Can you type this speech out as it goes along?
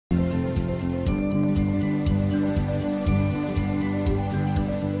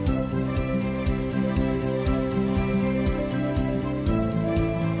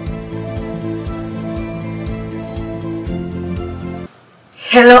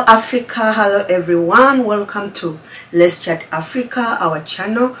Hello Africa, hello everyone, welcome to Let's Chat Africa, our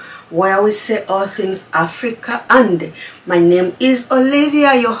channel where we say all things Africa. And my name is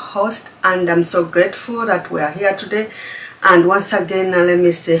Olivia, your host, and I'm so grateful that we are here today. And once again, let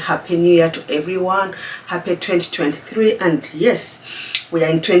me say Happy New Year to everyone, Happy 2023. And yes, we are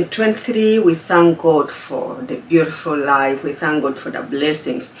in 2023. We thank God for the beautiful life. We thank God for the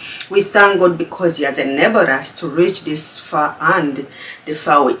blessings. We thank God because He has enabled us to reach this far and the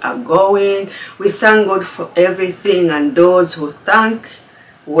far we are going. We thank God for everything, and those who thank,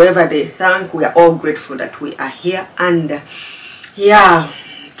 whoever they thank, we are all grateful that we are here. And yeah,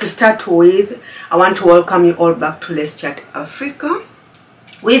 to start with, I want to welcome you all back to Let's Chat Africa.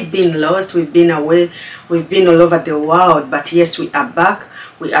 We've been lost, we've been away, we've been all over the world, but yes, we are back.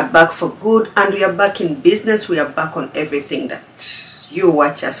 We are back for good, and we are back in business. We are back on everything that you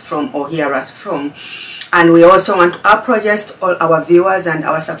watch us from or hear us from. And we also want to apologize to all our viewers and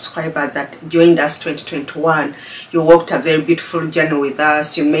our subscribers that joined us 2021. You walked a very beautiful journey with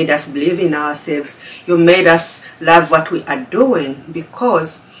us. You made us believe in ourselves. You made us love what we are doing,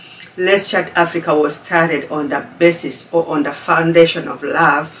 because Let's Chat Africa was started on the basis or on the foundation of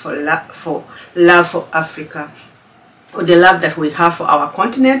love for Africa, or the love that we have for our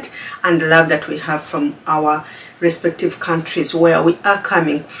continent and the love that we have from our respective countries where we are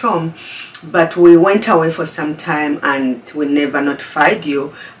coming from. But we went away for some time and we never notified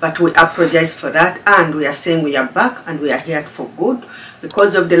you, but we apologize for that, and we are saying we are back and we are here for good,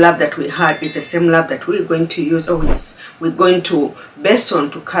 because of the love that we had is the same love that we're going to use, or we're going to base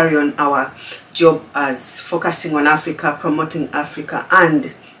on to carry on our job as focusing on Africa, promoting Africa.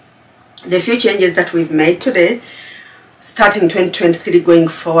 And the few changes that we've made today, starting 2023 going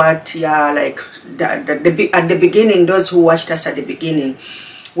forward, yeah, like at the beginning, those who watched us at the beginning,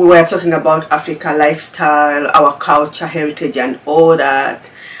 we were talking about Africa lifestyle, our culture, heritage, and all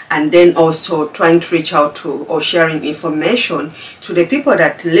that. And then also trying to reach out to or sharing information to the people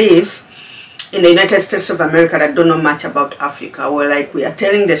that live in the United States of America that don't know much about Africa. We are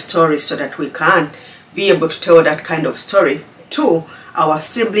telling the story so that we can be able to tell that kind of story to our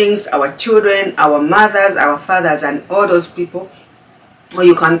siblings, our children, our mothers, our fathers, and all those people, or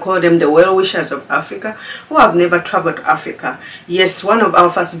you can call them the well-wishers of Africa, who have never traveled to Africa. Yes, one of our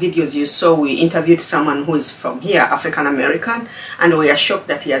first videos you saw, we interviewed someone who is from here, African American, and we are shocked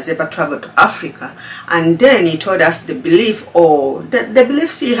that he has ever traveled to Africa. And then he told us the belief, or the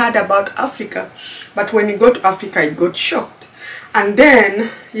beliefs he had about Africa, but when he got to Africa he got shocked. And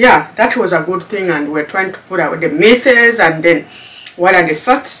then yeah, that was a good thing, and we're trying to put out the myths, and then what are the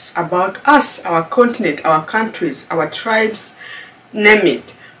facts about us, our continent, our countries, our tribes, name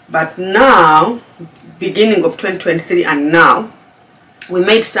it. But now, beginning of 2023 and now, we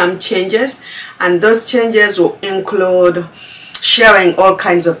made some changes, and those changes will include sharing all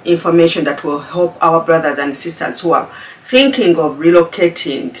kinds of information that will help our brothers and sisters who are thinking of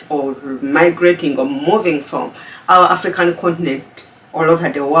relocating or migrating or moving from our African continent all over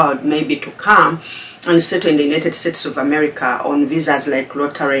the world, maybe to come and settle in the United States of America on visas like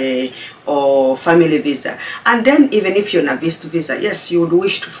lottery or family visa. And then even if you're on a visitor visa, yes, you would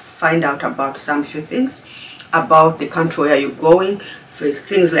wish to find out about some few things about the country where you're going, for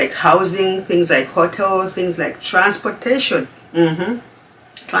things like housing, things like hotel, things like transportation.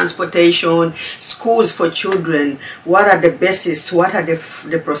 Transportation, schools for children, what are the basis, what are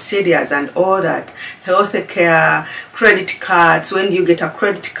the procedures and all that, health care, credit cards, when do you get a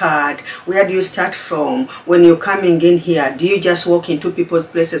credit card, where do you start from, when you're coming in here, do you just walk into people's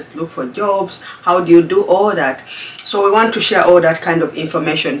places to look for jobs, how do you do all that? So we want to share all that kind of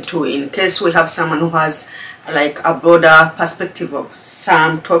information too, in case we have someone who has like a broader perspective of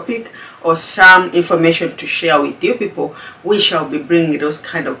some topic or some information to share with you people. We shall be bringing those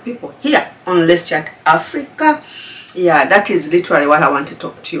kind of people here on Let's Chat Africa. Yeah, that is literally what I want to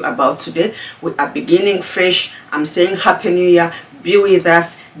talk to you about today. We are beginning fresh. I'm saying Happy New Year. Be with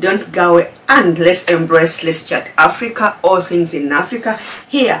us, don't go away, and let's embrace Let's Chat Africa, all things in Africa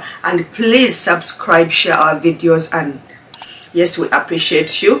here. And please subscribe, share our videos, and yes, we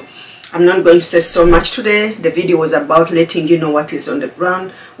appreciate you. I'm not going to say so much today. The video was about letting you know what is on the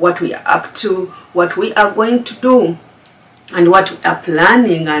ground, what we are up to, what we are going to do, and what we are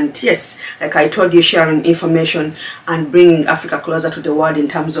planning. And yes, like I told you, sharing information and bringing Africa closer to the world in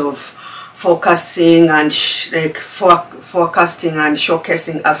terms of forecasting and forecasting and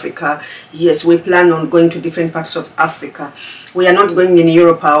showcasing Africa. Yes, we plan on going to different parts of Africa. We are not going in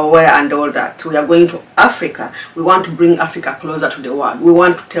Europe or where and all that. We are going to Africa. We want to bring Africa closer to the world. We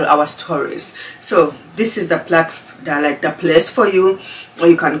want to tell our stories. So this is the the place for you, or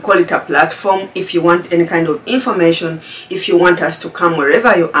you can call it a platform if you want any kind of information, if you want us to come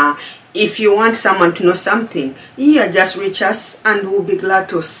wherever you are, if you want someone to know something, yeah, just reach us and we'll be glad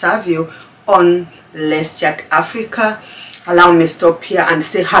to serve you on Let's Chat Africa. Allow me to stop here and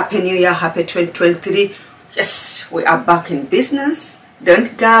say Happy New Year, Happy 2023. Yes, we are back in business.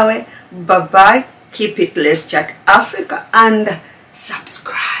 Don't go away. Bye-bye. Keep it Let's Chat Africa and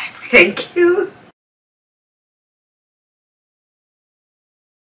subscribe. Thank you.